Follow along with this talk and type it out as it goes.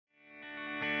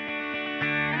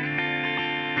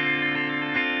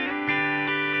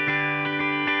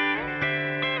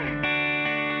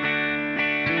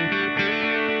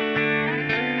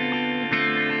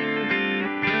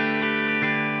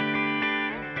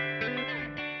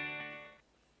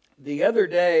The other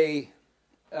day,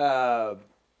 I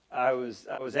was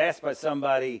asked by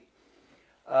somebody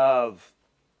of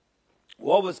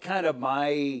what was kind of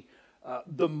my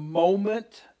the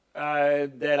moment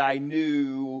that I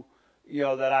knew,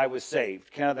 that I was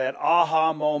saved. Kind of that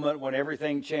aha moment when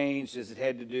everything changed, as it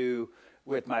had to do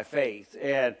with my faith.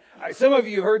 And some of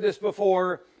you heard this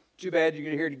before. Too bad you're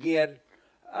going to hear it again.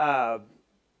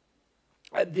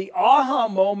 The aha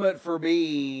moment for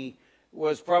me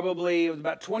was probably, it was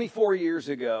about 24 years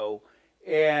ago,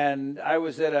 and I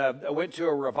went to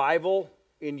a revival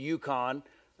in Yukon,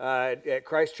 at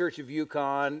Christ Church of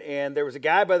Yukon, and there was a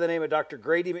guy by the name of Dr.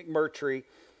 Grady McMurtry.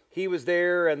 He was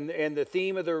there, and the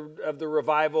theme of the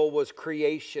revival was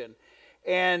creation.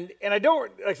 And I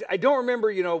don't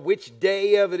remember, which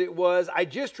day of it was. I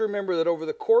just remember that over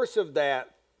the course of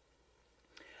that,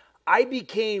 I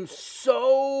became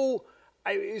so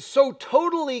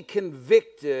totally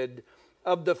convicted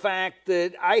of the fact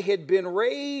that I had been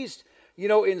raised,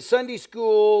 in Sunday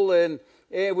school and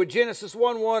with Genesis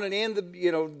 1:1, and in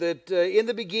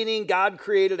the beginning God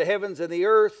created the heavens and the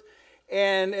earth,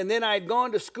 and then I'd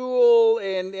gone to school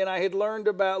and I had learned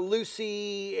about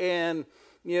Lucy and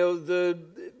the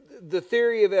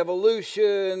theory of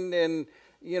evolution and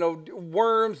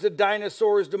worms to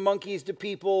dinosaurs to monkeys to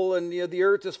people, and the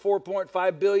earth is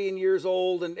 4.5 billion years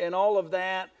old and all of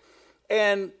that.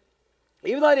 And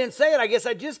even though I didn't say it, I guess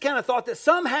I just kind of thought that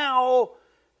somehow,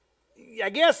 I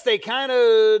guess they kind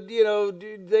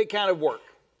of work.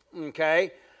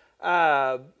 Okay?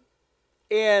 And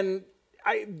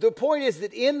the point is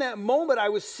that in that moment I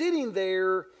was sitting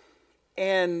there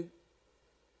and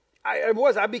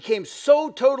I became so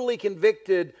totally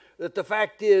convicted that the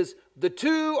fact is the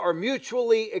two are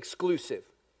mutually exclusive.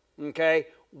 Okay?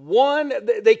 One,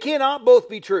 they cannot both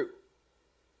be true.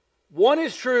 One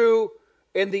is true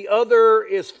and the other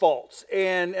is false.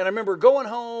 And I remember going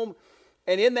home,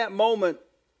 and in that moment,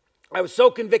 I was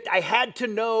so convicted, I had to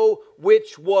know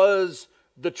which was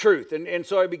the truth. And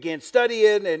so I began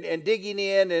studying and digging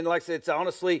in, and like I said,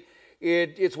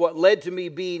 it's what led to me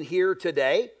being here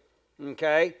today.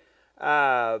 Okay?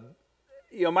 My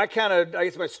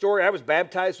story, I was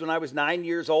baptized when I was 9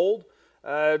 years old.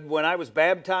 When I was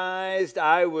baptized,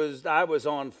 I was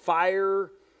on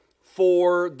fire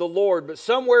for the Lord. But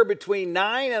somewhere between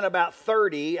 9 and about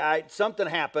 30, something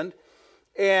happened.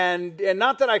 And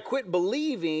not that I quit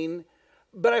believing,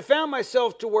 but I found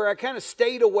myself to where I kind of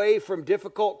stayed away from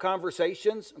difficult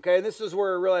conversations. Okay, and this is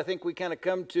where really I think we kind of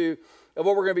come to of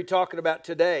what we're going to be talking about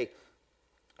today.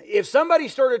 If somebody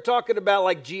started talking about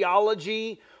like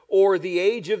geology or the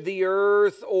age of the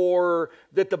earth, or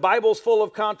that the Bible's full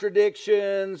of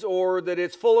contradictions, or that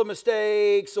it's full of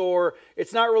mistakes, or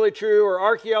it's not really true, or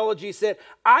archaeology said,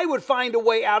 I would find a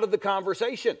way out of the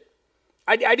conversation.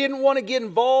 I didn't want to get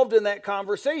involved in that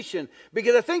conversation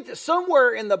because I think that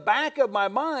somewhere in the back of my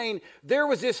mind, there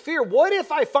was this fear. What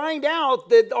if I find out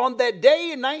that on that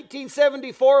day in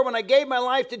 1974 when I gave my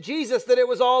life to Jesus, that it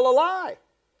was all a lie?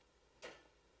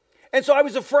 And so I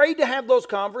was afraid to have those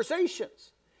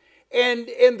conversations. And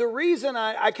the reason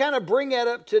I kind of bring that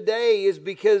up today is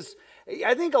because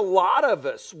I think a lot of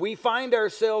us, we find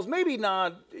ourselves, maybe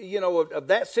not, of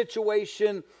that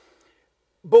situation,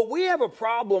 but we have a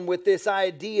problem with this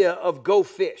idea of go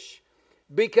fish.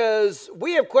 Because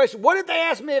we have questions. What if they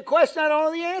ask me a question I don't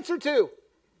know the answer to?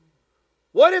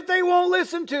 What if they won't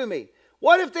listen to me?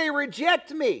 What if they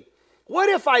reject me? What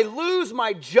if I lose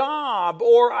my job,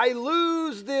 or I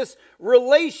lose this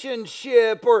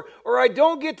relationship, or I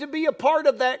don't get to be a part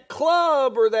of that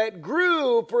club or that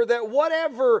group or that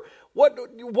whatever?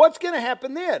 What's going to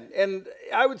happen then? And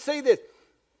I would say this.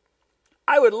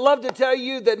 I would love to tell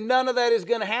you that none of that is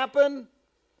going to happen,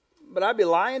 but I'd be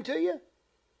lying to you.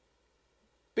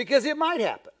 Because it might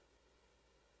happen.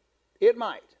 It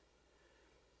might.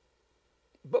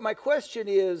 But my question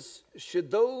is,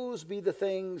 should those be the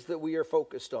things that we are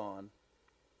focused on?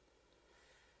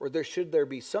 Or should there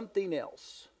be something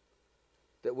else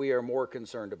that we are more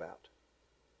concerned about?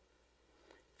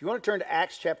 If you want to turn to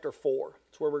Acts chapter 4,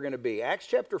 that's where we're going to be. Acts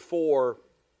chapter 4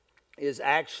 is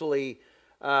actually,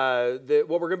 what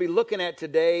we're going to be looking at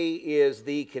today is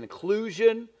the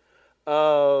conclusion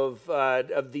of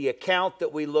the account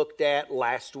that we looked at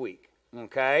last week.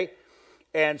 Okay?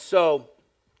 And so,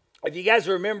 if you guys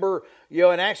remember,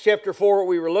 in Acts chapter 4, what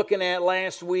we were looking at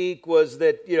last week was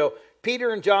that,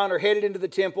 Peter and John are headed into the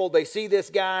temple. They see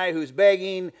this guy who's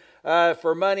begging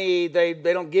for money. They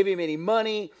don't give him any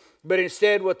money, but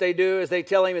instead what they do is they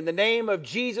tell him, in the name of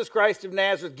Jesus Christ of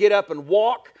Nazareth, get up and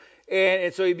walk.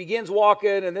 And so he begins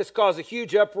walking, and this caused a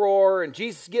huge uproar, and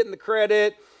Jesus is getting the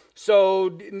credit.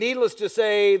 So needless to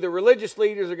say, the religious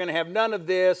leaders are going to have none of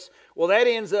this. Well, that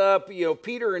ends up,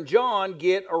 Peter and John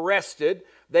get arrested.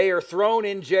 They are thrown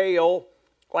in jail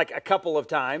like a couple of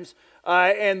times.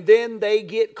 And then they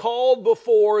get called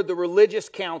before the religious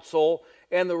council.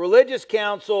 And the religious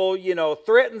council,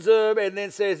 threatens them and then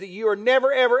says that you are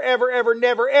never, ever, ever, ever,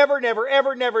 never, ever, never,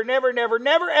 ever, never, never, never,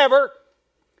 never, ever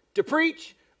to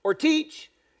preach or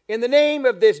teach in the name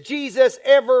of this Jesus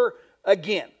ever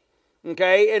again.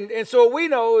 Okay, and so what we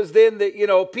know is then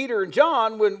that, Peter and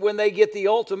John, when they get the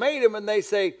ultimatum and they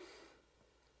say,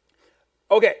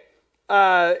 okay,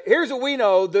 here's what we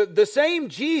know. The same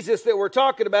Jesus that we're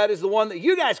talking about is the one that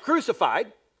you guys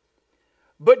crucified.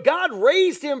 But God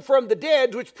raised him from the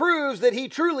dead, which proves that he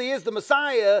truly is the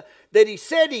Messiah that he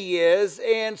said he is.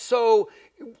 And so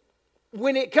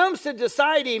when it comes to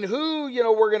deciding who,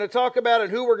 we're going to talk about and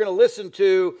who we're going to listen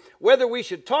to, whether we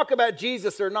should talk about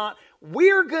Jesus or not,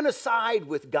 we're going to side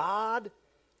with God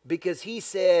because he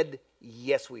said,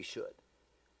 yes, we should.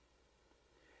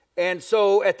 And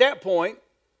so at that point,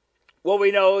 what we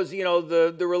know is,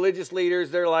 the religious leaders,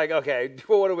 they're like, okay,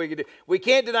 what are we going to do? We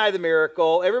can't deny the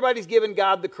miracle. Everybody's giving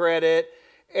God the credit.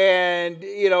 And,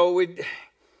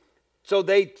 so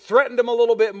they threatened him a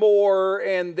little bit more,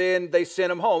 and then they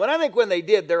sent him home. And I think when they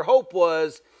did, their hope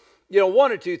was,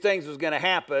 one or two things was going to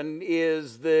happen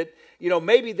is that,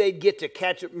 maybe they'd get to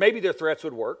catch it. Maybe their threats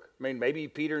would work. I mean, maybe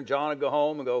Peter and John would go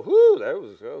home and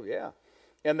go, yeah.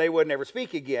 And they would never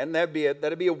speak again. That'd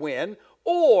be a win.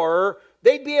 Or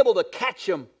they'd be able to catch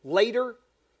him later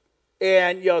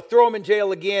and, throw him in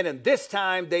jail again. And this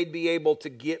time they'd be able to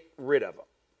get rid of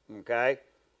him. Okay?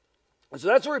 So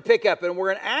that's where we pick up. And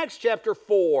we're in Acts chapter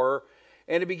 4.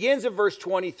 And it begins in verse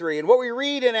 23. And what we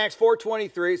read in Acts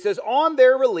 4:23, it says, on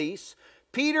their release,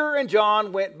 Peter and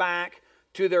John went back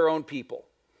to their own people.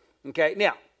 Okay?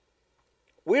 Now,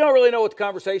 we don't really know what the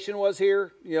conversation was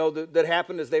here, that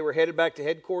happened as they were headed back to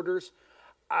headquarters.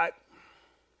 I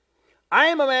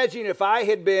am imagining if I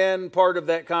had been part of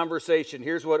that conversation,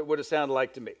 here's what it would have sounded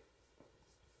like to me.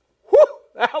 Whew,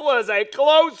 that was a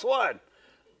close one.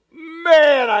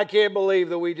 Man, I can't believe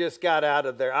that we just got out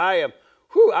of there.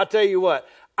 I'll tell you what.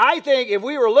 I think if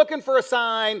we were looking for a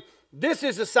sign, this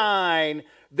is a sign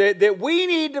that we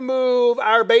need to move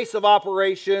our base of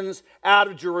operations out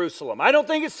of Jerusalem. I don't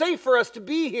think it's safe for us to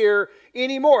be here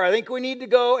anymore. I think we need to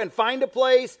go and find a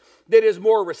place that is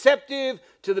more receptive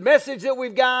to the message that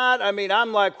we've got. I mean,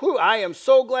 I'm like, I am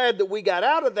so glad that we got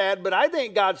out of that, but I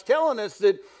think God's telling us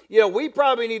that, we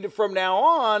probably need to, from now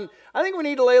on, I think we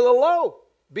need to lay a little low,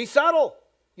 be subtle.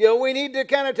 We need to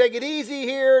kind of take it easy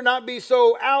here, not be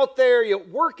so out there,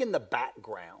 work in the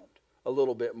background a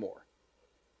little bit more.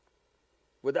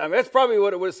 That's probably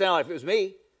what it would sound like if it was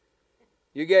me.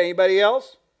 You get anybody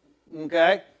else?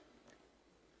 Okay.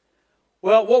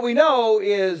 Well, what we know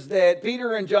is that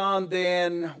Peter and John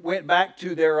then went back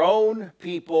to their own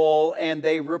people and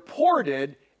they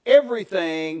reported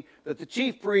everything that the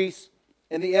chief priests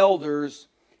and the elders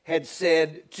had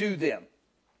said to them.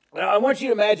 Now, I want you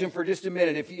to imagine for just a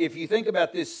minute, if you think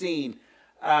about this scene,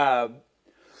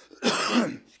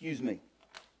 excuse me.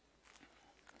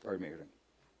 Pardon me.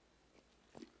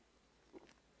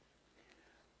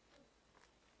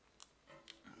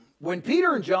 When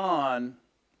Peter and John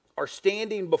are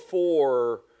standing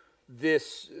before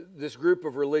this group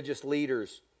of religious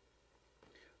leaders,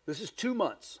 this is 2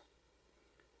 months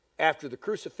after the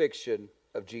crucifixion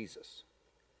of Jesus.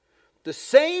 The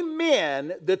same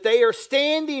men that they are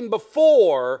standing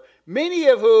before, many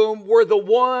of whom were the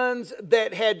ones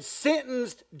that had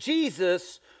sentenced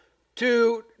Jesus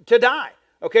to die,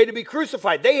 to be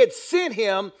crucified. They had sent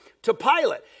him to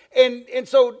Pilate. And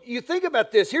so you think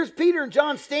about this. Here's Peter and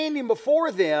John standing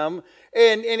before them,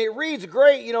 and it reads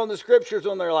great, in the scriptures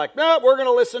when they're like, no, we're going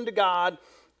to listen to God.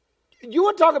 You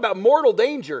want to talk about mortal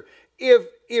danger.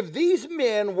 If these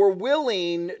men were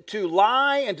willing to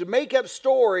lie and to make up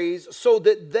stories so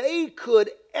that they could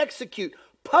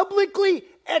publicly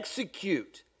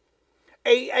execute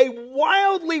a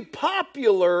wildly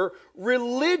popular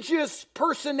religious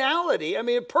personality,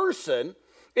 a person,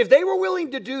 if they were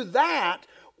willing to do that,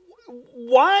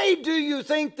 why do you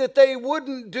think that they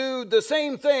wouldn't do the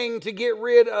same thing to get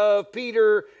rid of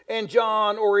Peter and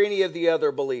John or any of the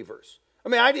other believers?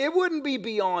 It wouldn't be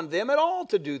beyond them at all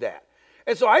to do that.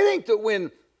 And so I think that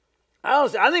when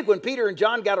Peter and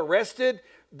John got arrested,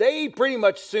 they pretty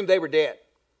much assumed they were dead.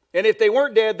 And if they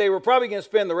weren't dead, they were probably going to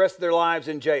spend the rest of their lives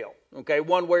in jail,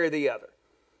 one way or the other.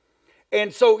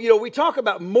 And so, we talk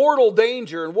about mortal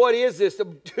danger, and what is this?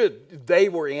 They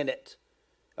were in it.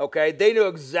 They knew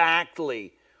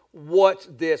exactly what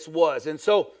this was. And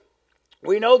so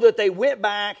we know that they went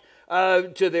back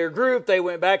to their group. They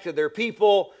went back to their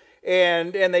people,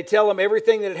 and they tell them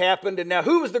everything that had happened. And now,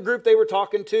 who was the group they were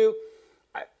talking to?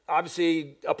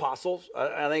 Obviously, apostles.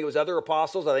 I think it was other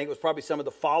apostles. I think it was probably some of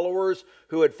the followers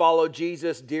who had followed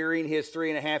Jesus during his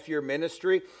 3.5-year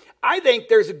ministry. I think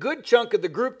there's a good chunk of the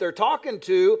group they're talking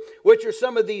to, which are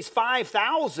some of these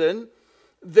 5,000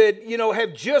 that,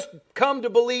 have just come to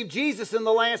believe Jesus in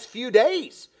the last few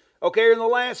days, okay, or in the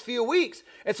last few weeks.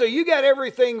 And so you got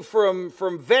everything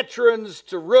from veterans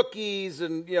to rookies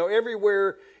and,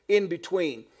 everywhere in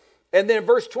between. And then in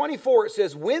verse 24, it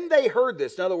says, when they heard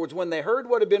this, in other words, when they heard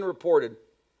what had been reported,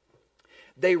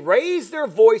 they raised their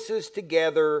voices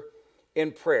together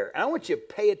in prayer. And I want you to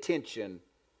pay attention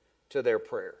to their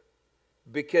prayer,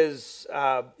 because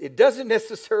it doesn't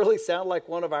necessarily sound like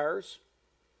one of ours.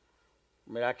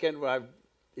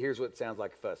 Here's what it sounds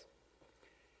like for us.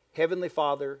 Heavenly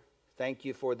Father, thank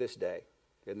you for this day.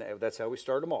 And that's how we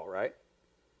start them all, right?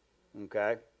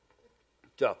 Okay.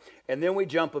 So, and then we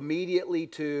jump immediately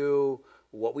to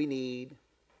what we need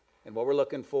and what we're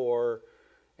looking for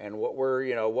and what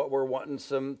we're wanting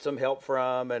some help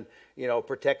from, and,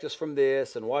 protect us from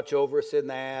this and watch over us in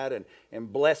that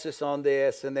and bless us on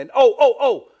this. And then,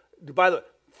 by the way,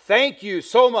 thank you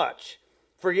so much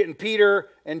for getting Peter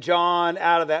and John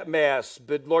out of that mess.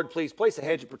 But Lord, please place a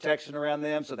hedge of protection around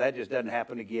them so that just doesn't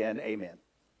happen again. Amen.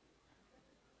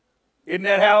 Isn't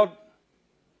that how?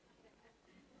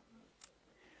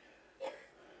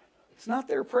 It's not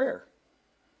their prayer.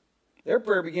 Their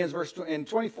prayer begins in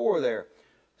 24 there.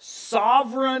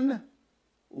 Sovereign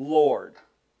Lord.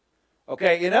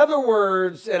 Okay, in other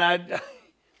words,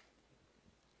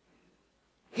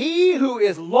 He who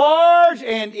is large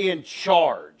and in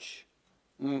charge.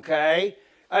 Okay?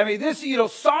 This,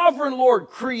 sovereign Lord,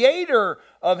 creator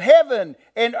of heaven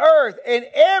and earth and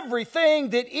everything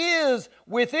that is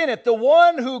within it. The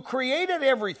one who created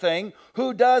everything,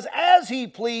 who does as he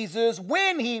pleases,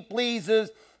 when he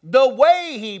pleases, the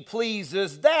way he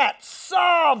pleases. That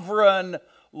sovereign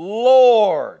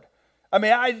Lord.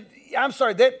 I'm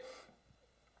sorry, that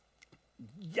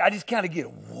I just kind of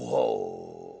get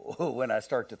whoa when I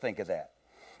start to think of that.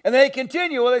 And they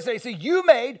continue, they say, see, you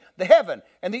made the heaven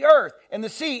and the earth and the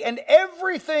sea and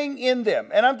everything in them.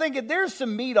 And I'm thinking there's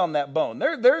some meat on that bone.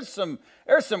 There's some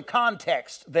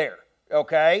context there,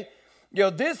 okay?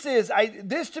 This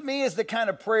to me is the kind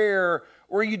of prayer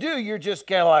where you're just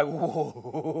kind of like,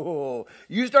 whoa.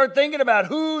 You start thinking about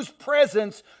whose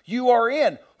presence you are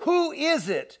in. Who is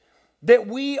it that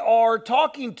we are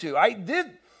talking to?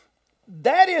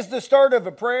 That is the start of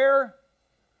a prayer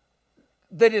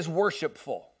that is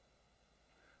worshipful.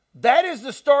 That is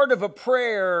the start of a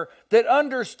prayer that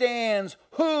understands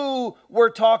who we're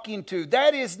talking to.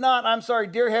 That is not, I'm sorry,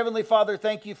 dear Heavenly Father,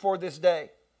 thank you for this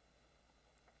day.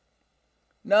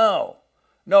 No,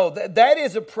 that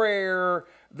is a prayer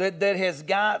that has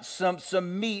got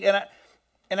some meat.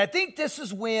 And I think this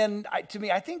is when,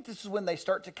 they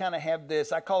start to kind of have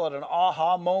this, I call it an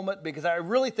aha moment, because I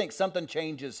really think something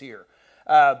changes here.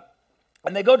 And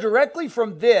they go directly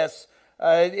from this,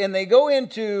 and they go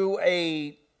into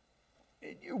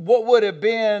what would have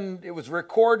been, it was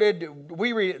recorded,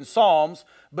 we read it in Psalms,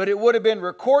 but it would have been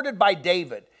recorded by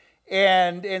David.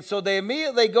 And so they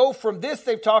immediately go from this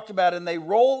they've talked about, and they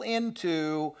roll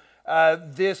into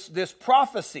this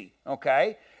prophecy,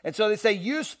 okay? And so they say,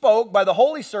 you spoke by the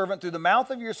holy servant through the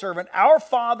mouth of your servant, our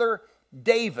father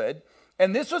David.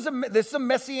 And this is a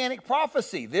messianic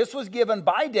prophecy. This was given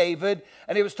by David,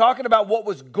 and it was talking about what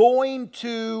was going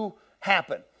to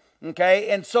happen, okay?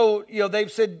 And so,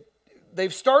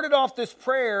 they've started off this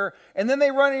prayer, and then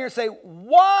they run in here and say,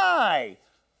 why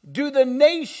do the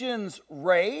nations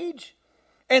rage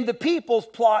and the peoples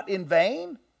plot in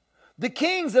vain? The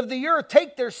kings of the earth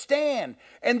take their stand,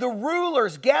 and the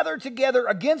rulers gather together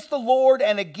against the Lord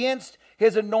and against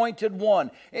his anointed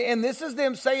one. And this is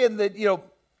them saying that,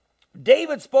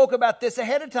 David spoke about this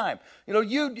ahead of time.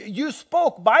 You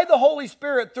spoke by the Holy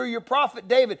Spirit through your prophet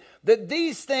David that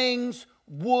these things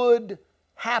would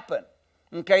happen.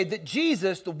 Okay, that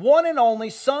Jesus, the one and only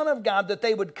Son of God, that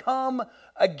they would come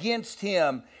against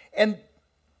him. And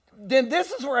then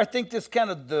this is where I think this kind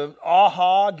of the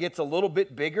aha gets a little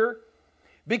bit bigger,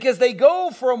 because they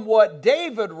go from what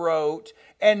David wrote,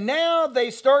 and now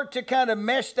they start to kind of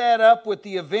mesh that up with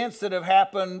the events that have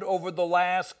happened over the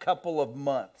last couple of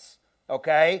months.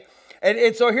 Okay,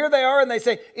 and so here they are, and they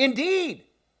say, indeed,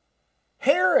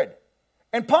 Herod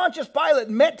and Pontius Pilate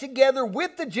met together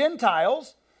with the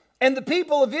Gentiles and the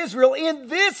people of Israel in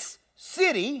this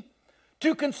city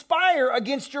to conspire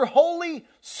against your holy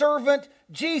servant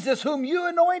Jesus, whom you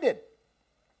anointed.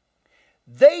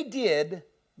 They did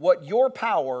what your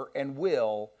power and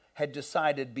will had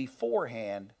decided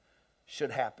beforehand should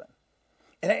happen.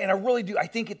 And I really do. I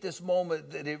think at this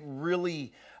moment that it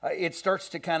really, it starts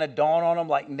to kind of dawn on them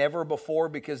like never before,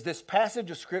 because this passage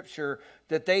of Scripture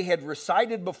that they had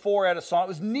recited before at a song, it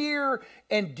was near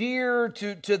and dear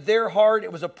to their heart.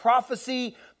 It was a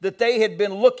prophecy that they had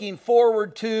been looking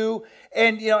forward to.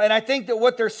 And, and I think that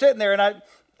what they're sitting there, and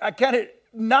I kind of,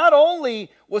 not only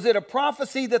was it a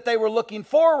prophecy that they were looking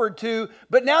forward to,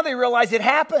 but now they realize it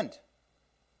happened.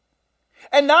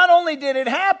 And not only did it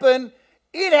happened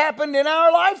in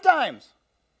our lifetimes.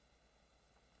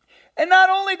 And not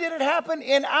only did it happen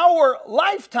in our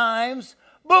lifetimes,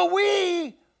 but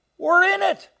we were in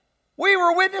it. We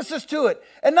were witnesses to it.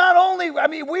 And not only,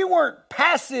 we weren't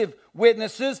passive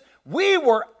witnesses, we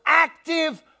were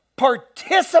active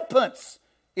participants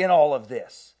in all of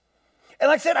this. And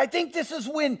like I said, I think this is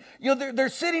when, they're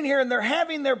sitting here and they're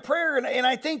having their prayer, and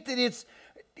I think that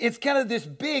it's kind of this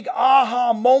big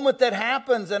aha moment that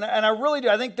happens, and I really do.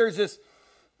 I think there's this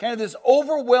kind of this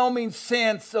overwhelming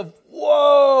sense of,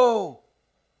 whoa,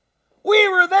 we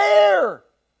were there.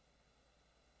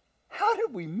 How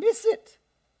did we miss it?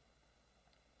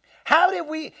 How did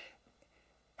we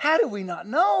not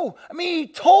know? He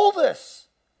told us.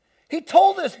 He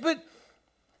told us, but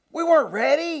we weren't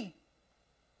ready.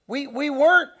 We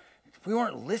weren't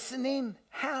listening.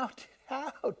 How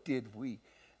did we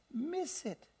miss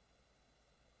it?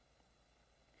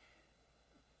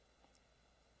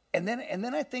 And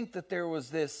then I think that there was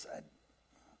this,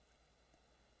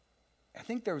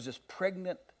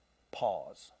 pregnant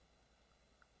pause.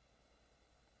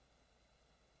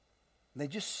 And they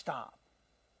just stopped.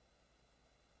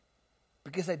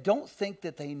 Because I don't think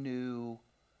that they knew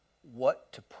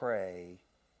what to pray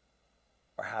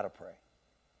or how to pray.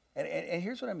 And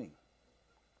here's what I mean.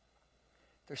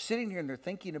 They're sitting here and they're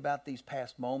thinking about these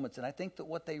past moments, and I think that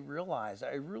what they realized,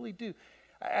 I really do,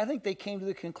 I think they came to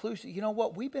the conclusion, you know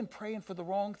what, we've been praying for the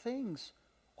wrong things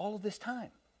all of this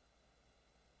time.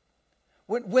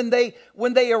 When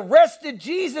they arrested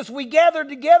Jesus, we gathered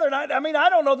together. And I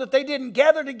don't know that they didn't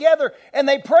gather together and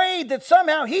they prayed that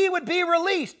somehow he would be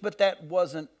released, but that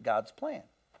wasn't God's plan.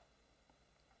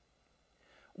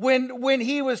 When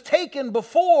he was taken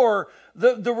before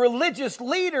the religious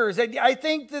leaders, I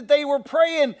think that they were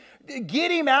praying,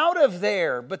 get him out of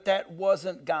there, but that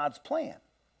wasn't God's plan.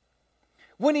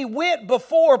 When he went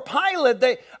before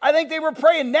Pilate, I think they were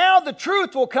praying, now the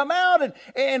truth will come out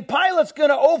and Pilate's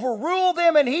going to overrule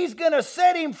them and he's going to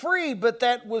set him free. But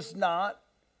that was not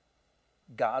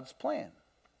God's plan.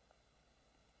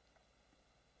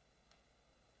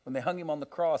 When they hung him on the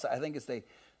cross, I think as they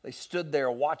stood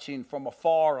there watching from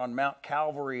afar on Mount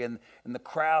Calvary, and the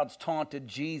crowds taunted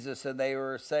Jesus, and they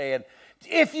were saying,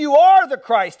 if you are the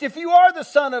Christ, if you are the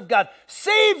Son of God,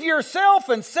 save yourself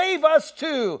and save us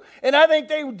too. And I think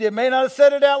they may not have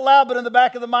said it out loud, but in the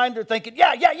back of the mind they're thinking,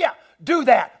 yeah, do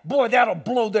that. Boy, that'll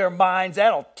blow their minds.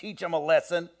 That'll teach them a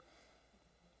lesson.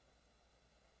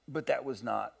 But that was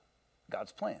not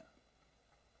God's plan.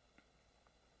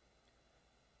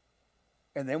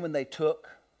 And then when they took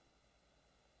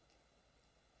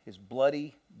his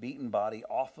bloody, beaten body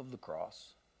off of the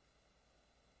cross,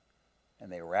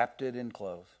 and they wrapped it in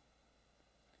clothes,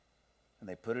 and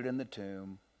they put it in the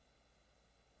tomb,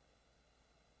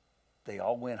 they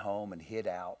all went home and hid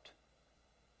out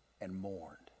and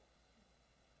mourned.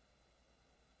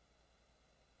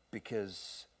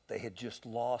 Because they had just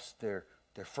lost their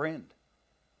friend,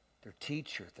 their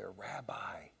teacher, their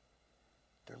rabbi,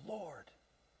 their Lord.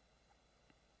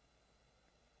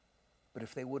 But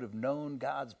if they would have known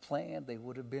God's plan, they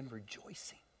would have been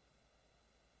rejoicing.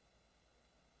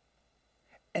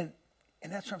 And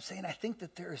that's what I'm saying. I think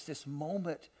that there is this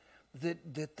moment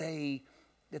that they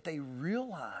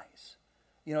realize,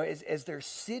 as they're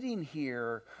sitting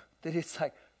here, that it's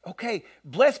like, okay,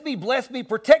 bless me,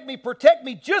 protect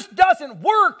me, just doesn't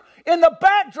work in the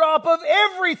backdrop of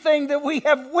everything that we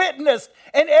have witnessed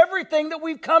and everything that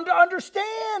we've come to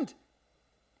understand.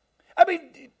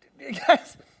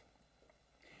 Guys,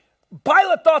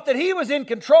 Pilate thought that he was in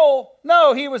control.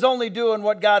 No, he was only doing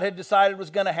what God had decided was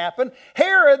going to happen.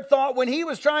 Herod thought when he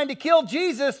was trying to kill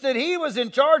Jesus that he was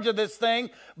in charge of this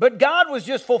thing, but God was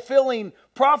just fulfilling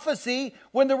prophecy.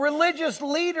 When the religious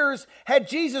leaders had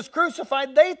Jesus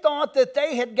crucified, they thought that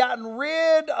they had gotten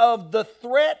rid of the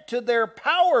threat to their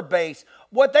power base.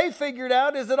 What they figured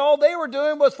out is that all they were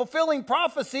doing was fulfilling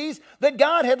prophecies that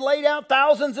God had laid out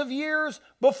thousands of years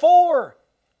before.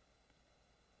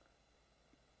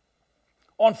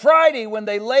 On Friday, when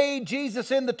they laid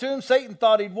Jesus in the tomb, Satan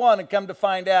thought he'd won, and come to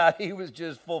find out he was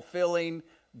just fulfilling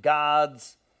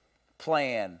God's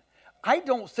plan. I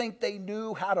don't think they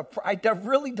knew how to pray. I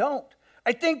really don't.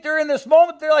 I think they're in this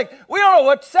moment, they're like, we don't know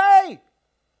what to say.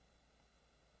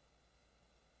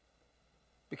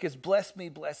 Because bless me,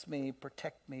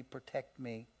 protect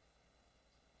me,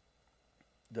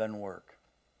 doesn't work.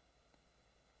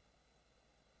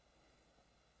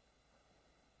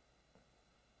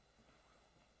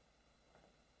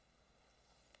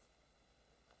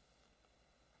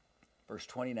 Verse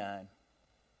 29.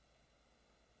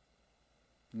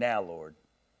 Now, Lord,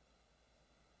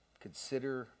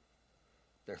 consider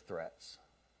their threats.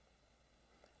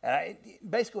 And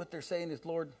basically what they're saying is,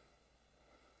 Lord,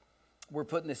 we're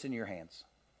putting this in your hands.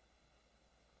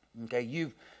 Okay,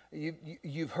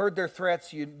 you've heard their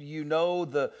threats. You know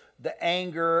the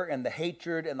anger and the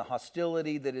hatred and the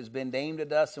hostility that has been aimed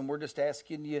at us, and we're just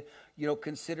asking you,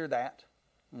 consider that.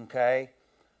 Okay,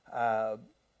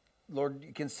 Lord,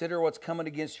 consider what's coming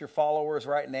against your followers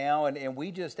right now, and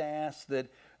we just ask that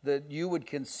you would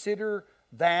consider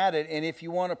that, and if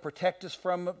you want to protect us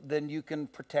from it, then you can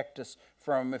protect us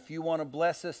from. If you want to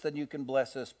bless us, then you can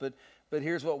bless us. But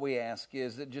here's what we ask,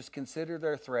 is that just consider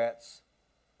their threats.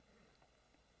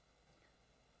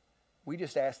 We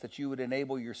just ask that you would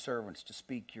enable your servants to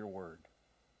speak your word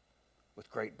with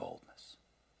great boldness.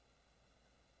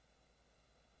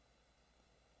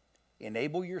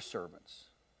 Enable your servants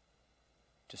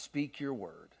to speak your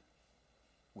word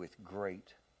with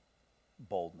great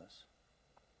boldness.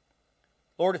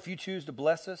 Lord, if you choose to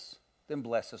bless us, then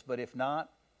bless us. But if not,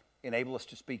 enable us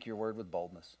to speak your word with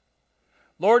boldness.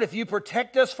 Lord, if you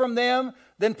protect us from them,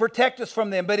 then protect us from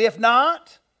them. But if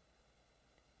not,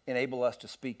 enable us to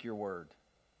speak your word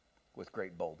with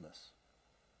great boldness.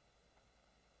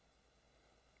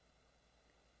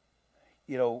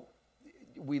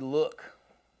 We look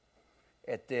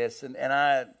at this, and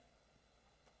I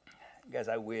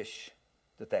wish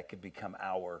that could become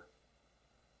our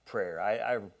prayer.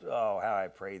 How I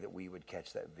pray that we would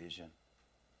catch that vision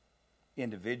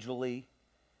individually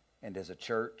and as a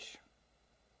church,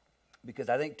 because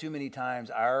I think too many times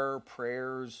our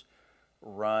prayers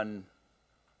run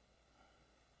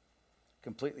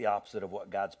completely opposite of what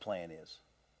God's plan is.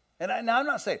 And I'm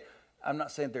not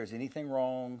saying there's anything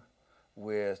wrong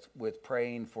with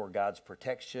praying for God's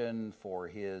protection, for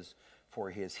his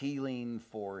healing,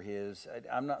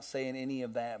 I'm not saying any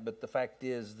of that, but the fact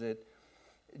is that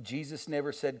Jesus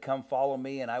never said, come follow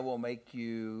me and I will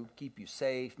keep you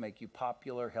safe, make you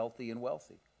popular, healthy, and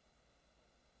wealthy.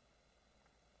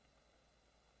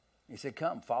 He said,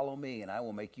 come, follow me and I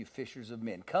will make you fishers of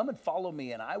men. Come and follow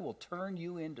me and I will turn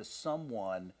you into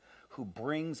someone who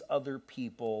brings other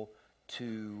people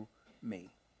to me.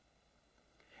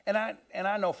 And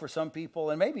I know for some people,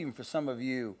 and maybe even for some of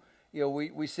you,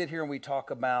 we sit here and we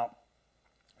talk about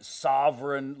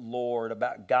sovereign Lord,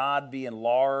 about God being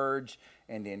large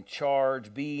and in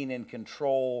charge, being in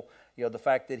control, the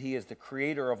fact that he is the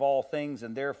creator of all things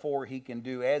and therefore he can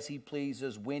do as he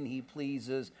pleases, when he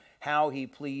pleases, how he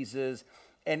pleases.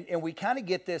 And we kind of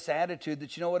get this attitude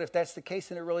that, if that's the case,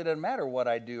 then it really doesn't matter what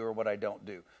I do or what I don't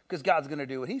do, because God's going to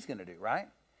do what he's going to do, right?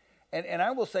 And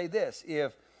I will say this,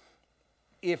 if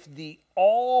the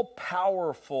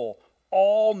all-powerful,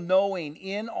 all-knowing,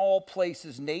 in all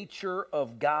places nature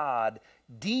of God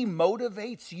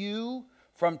demotivates you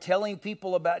from telling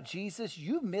people about Jesus,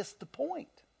 you've missed the point.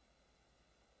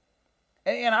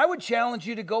 And I would challenge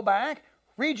you to go back,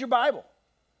 read your Bible.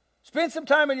 Spend some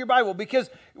time in your Bible,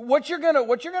 because what you're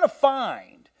gonna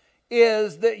find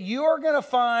is that you are going to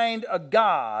find a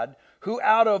God who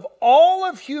out of all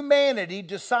of humanity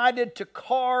decided to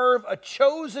carve a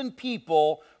chosen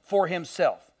people for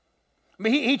himself. I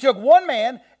mean, he took one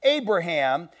man,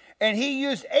 Abraham, and he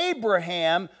used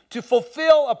Abraham to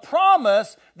fulfill a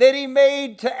promise that he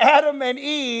made to Adam and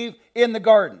Eve in the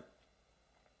garden.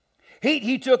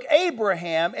 He took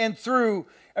Abraham, and through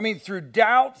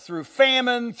doubt, through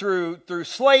famine, through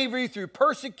slavery, through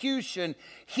persecution,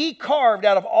 he carved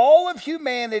out of all of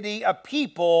humanity a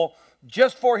people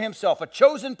just for himself, a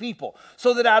chosen people,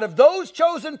 so that out of those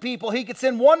chosen people he could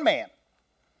send one man,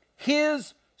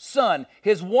 his son,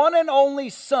 his one and only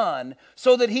son,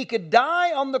 so that he could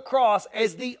die on the cross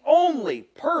as the only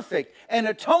perfect and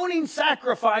atoning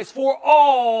sacrifice for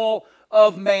all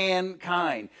of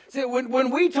mankind. See,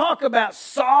 when we talk about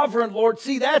sovereign Lord,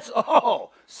 that's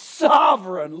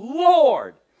sovereign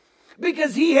Lord,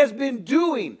 because he has been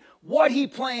doing what he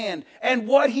planned and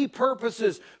what he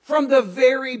purposes from the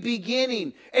very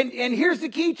beginning. And here's the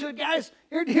key to it, guys.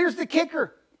 Here's the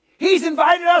kicker. He's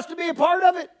invited us to be a part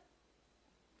of it.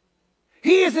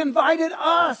 He has invited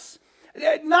us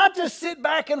not to sit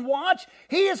back and watch.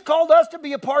 He has called us to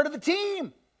be a part of the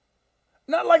team.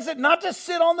 Not, like I said, not to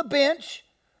sit on the bench,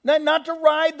 Not to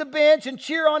ride the bench and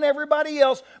cheer on everybody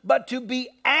else, but to be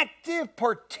active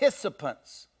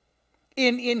participants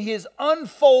in his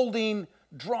unfolding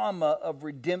drama of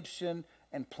redemption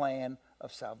and plan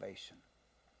of salvation.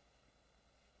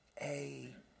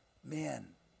 Amen.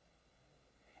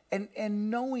 And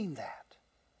knowing that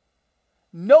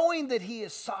he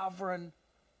is sovereign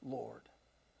Lord,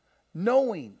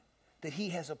 knowing that he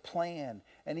has a plan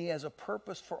and he has a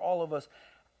purpose for all of us,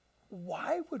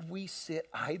 why would we sit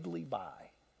idly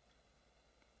by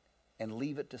and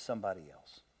leave it to somebody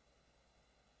else?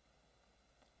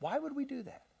 Why would we do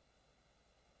that?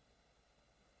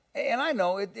 And I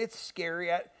know it's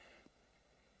scary.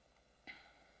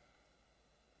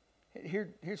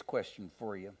 Here's a question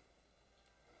for you.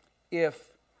 If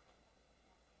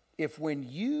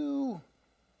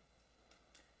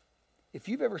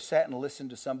you've ever sat and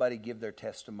listened to somebody give their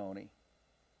testimony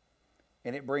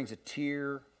and it brings a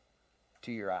tear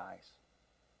to your eyes.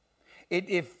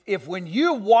 If when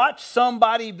you watch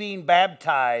somebody being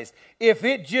baptized, if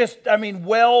it just,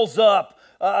 wells up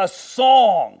a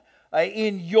song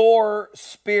in your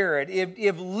spirit,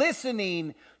 if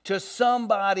listening to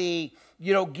somebody,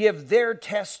 give their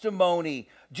testimony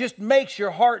just makes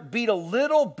your heart beat a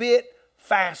little bit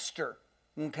faster,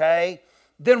 okay?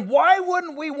 Then why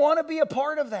wouldn't we want to be a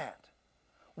part of that?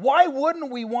 Why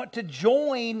wouldn't we want to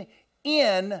join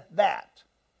in that?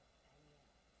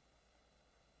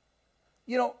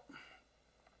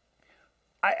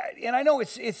 I know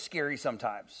it's scary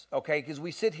sometimes, okay? Because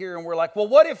we sit here and we're like, well,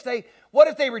 what if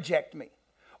they reject me?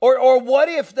 Or what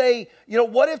if they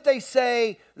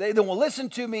say they won't listen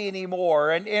to me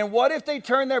anymore? And what if they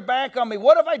turn their back on me?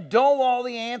 What if I don't know all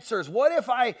the answers? What if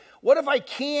I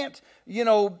can't,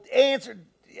 answer?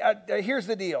 Here's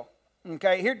the deal,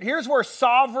 okay? Here's where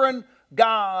sovereign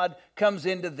God comes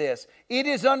into this. It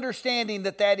is understanding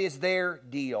that is their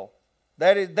deal.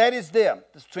 That is them.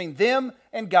 It's between them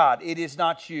and God. It is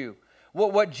not you.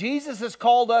 What Jesus has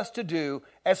called us to do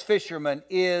as fishermen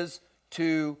is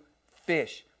to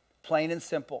fish. Plain and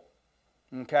simple.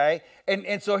 Okay?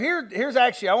 And so here's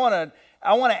actually, I want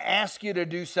to ask you to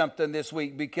do something this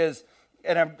week because,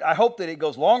 and I hope that it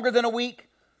goes longer than a week,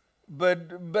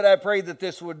 but I pray that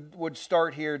this would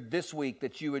start here this week,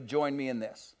 that you would join me in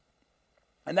this.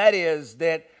 And that is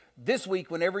that this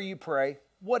week, whenever you pray,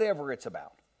 whatever it's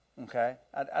about, okay?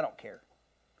 I don't care.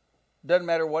 Doesn't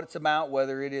matter what it's about,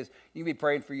 whether it is, you can be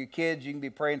praying for your kids, you can be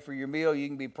praying for your meal, you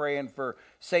can be praying for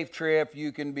safe trip,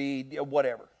 you can be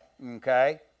whatever,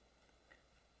 okay?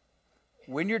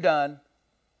 When you're done,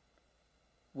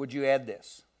 would you add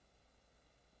this?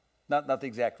 Not the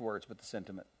exact words, but the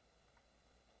sentiment.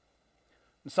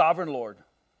 Sovereign Lord,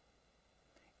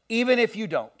 even if you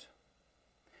don't,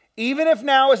 even if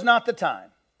now is not the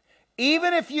time,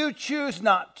 even if you choose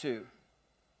not to,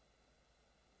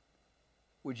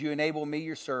 would you enable me,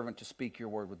 your servant, to speak your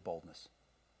word with boldness?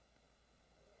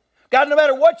 God, no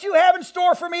matter what you have in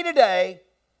store for me today,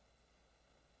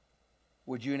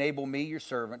 would you enable me, your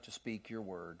servant, to speak your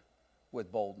word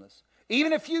with boldness?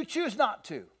 Even if you choose not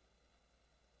to,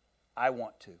 I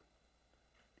want to.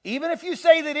 Even if you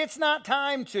say that it's not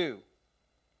time to,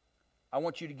 I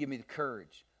want you to give me the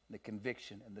courage, the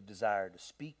conviction, and the desire to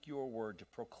speak your word, to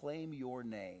proclaim your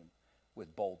name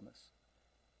with boldness.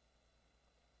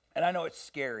 And I know it's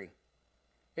scary.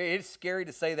 It's scary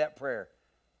to say that prayer.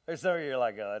 There's some of you are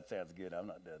like, oh, that sounds good. I'm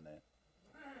not doing that.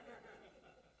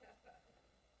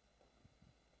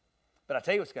 But I'll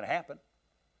tell you what's going to happen.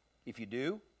 If you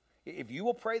do, if you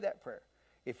will pray that prayer,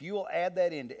 if you will add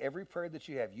that into every prayer that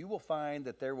you have, you will find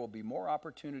that there will be more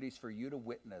opportunities for you to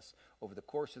witness over the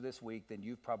course of this week than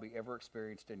you've probably ever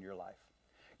experienced in your life.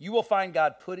 You will find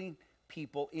God putting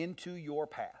people into your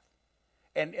path.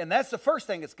 And that's the first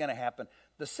thing that's going to happen.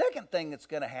 The second thing that's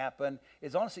going to happen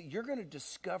is, honestly, you're going to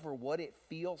discover what it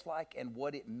feels like and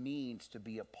what it means to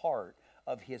be a part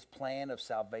of his plan of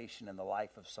salvation in the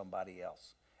life of somebody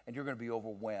else. And you're going to be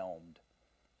overwhelmed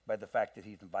by the fact that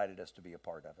he's invited us to be a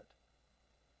part of it.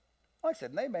 Like I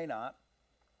said, they may not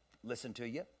listen to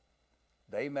you.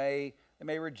 They may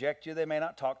reject you. They may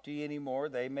not talk to you anymore.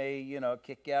 They may,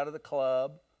 kick you out of the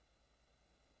club.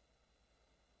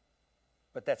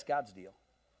 But that's God's deal.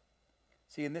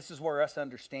 See, and this is where us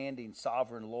understanding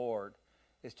sovereign Lord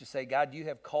is to say, God, you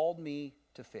have called me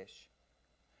to fish.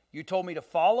 You told me to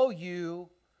follow you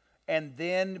and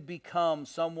then become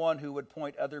someone who would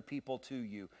point other people to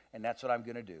you. And that's what I'm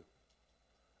going to do.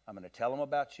 I'm going to tell them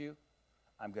about you.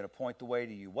 I'm going to point the way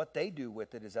to you. What they do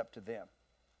with it is up to them.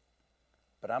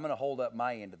 But I'm going to hold up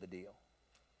my end of the deal.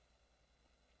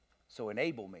 So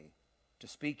enable me to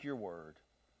speak your word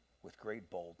with great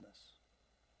boldness.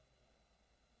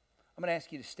 I'm going to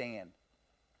ask you to stand.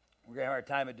 We're going to have our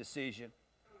time of decision.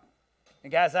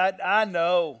 And guys, I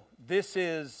know this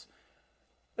is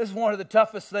one of the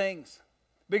toughest things.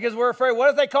 Because we're afraid, what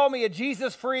if they call me a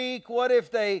Jesus freak? What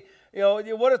if they,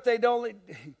 what if they don't?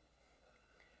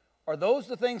 Are those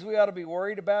the things we ought to be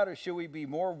worried about? Or should we be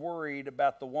more worried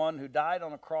about the one who died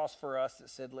on a cross for us that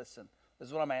said, listen, this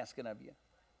is what I'm asking of you.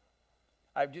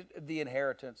 The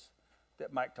inheritance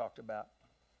that Mike talked about.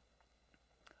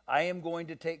 I am going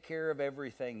to take care of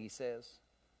everything, he says.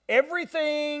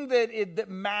 Everything that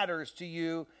matters to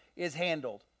you is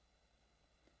handled.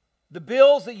 The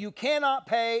bills that you cannot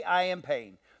pay, I am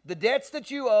paying. The debts that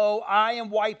you owe, I am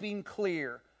wiping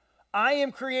clear.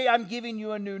 I'm giving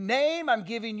you a new name. I'm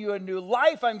giving you a new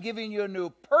life. I'm giving you a new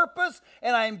purpose.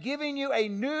 And I'm giving you a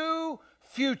new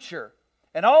future.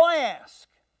 And all I ask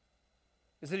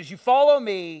is that as you follow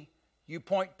me, you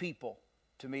point people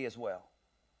to me as well.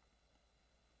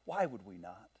 Why would we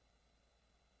not?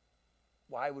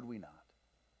 Why would we not?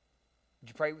 Would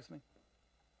you pray with me?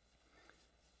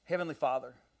 Heavenly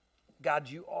Father, God,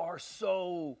 you are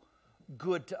so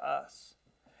good to us.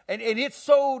 And it's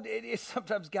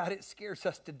sometimes, God, it scares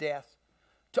us to death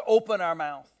to open our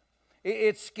mouth.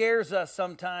 It scares us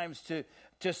sometimes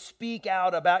to speak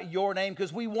out about your name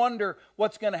because we wonder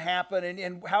what's going to happen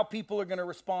and how people are going to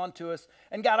respond to us.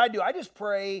 And God, I just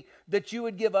pray that you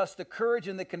would give us the courage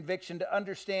and the conviction to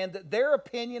understand that their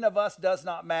opinion of us does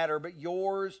not matter, but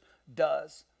yours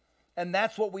does. And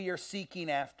that's what we are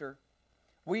seeking after.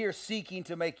 We are seeking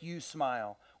to make you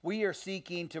smile. We are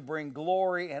seeking to bring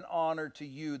glory and honor to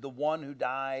you, the one who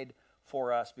died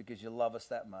for us because you love us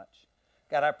that much.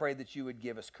 God, I pray that you would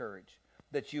give us courage,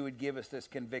 that you would give us this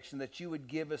conviction, that you would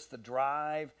give us the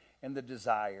drive and the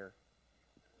desire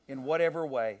in whatever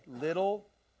way, little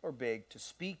or big, to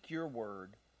speak your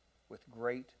word with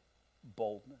great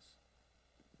boldness.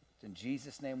 It's in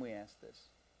Jesus' name we ask this.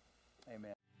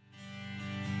 Amen.